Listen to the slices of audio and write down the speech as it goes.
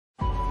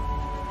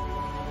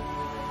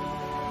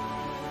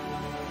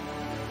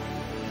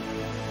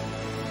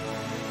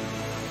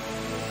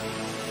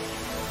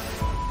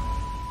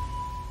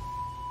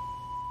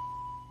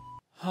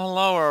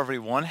Hello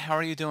everyone, how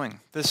are you doing?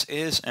 This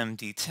is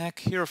MD Tech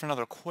here with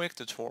another quick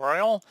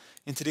tutorial.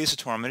 In today's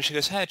tutorial, I'm going to show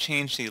you guys how to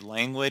change the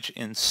language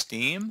in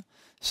Steam.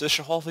 So this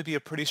should hopefully be a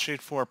pretty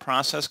straightforward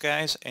process,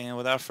 guys, and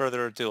without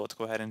further ado, let's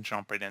go ahead and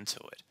jump right into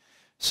it.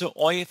 So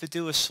all you have to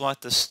do is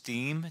select the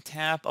Steam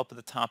tab up at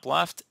the top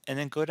left, and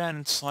then go down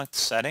and select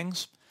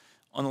Settings.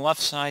 On the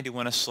left side, you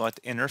want to select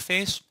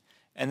Interface,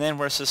 and then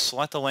where it says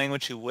select the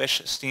language you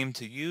wish Steam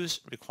to use,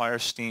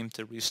 requires Steam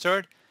to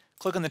restart.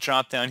 Click on the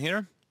drop down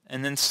here,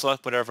 and then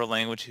select whatever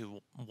language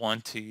you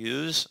want to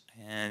use.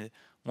 And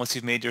once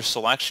you've made your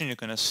selection, you're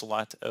going to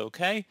select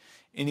OK.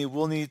 And you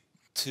will need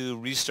to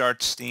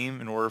restart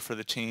Steam in order for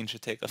the change to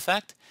take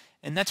effect.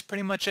 And that's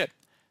pretty much it.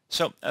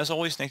 So as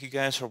always, thank you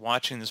guys for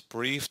watching this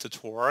brief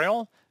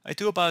tutorial. I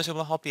do hope I was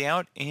able to help you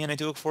out, and I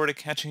do look forward to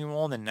catching you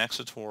all in the next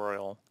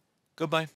tutorial. Goodbye.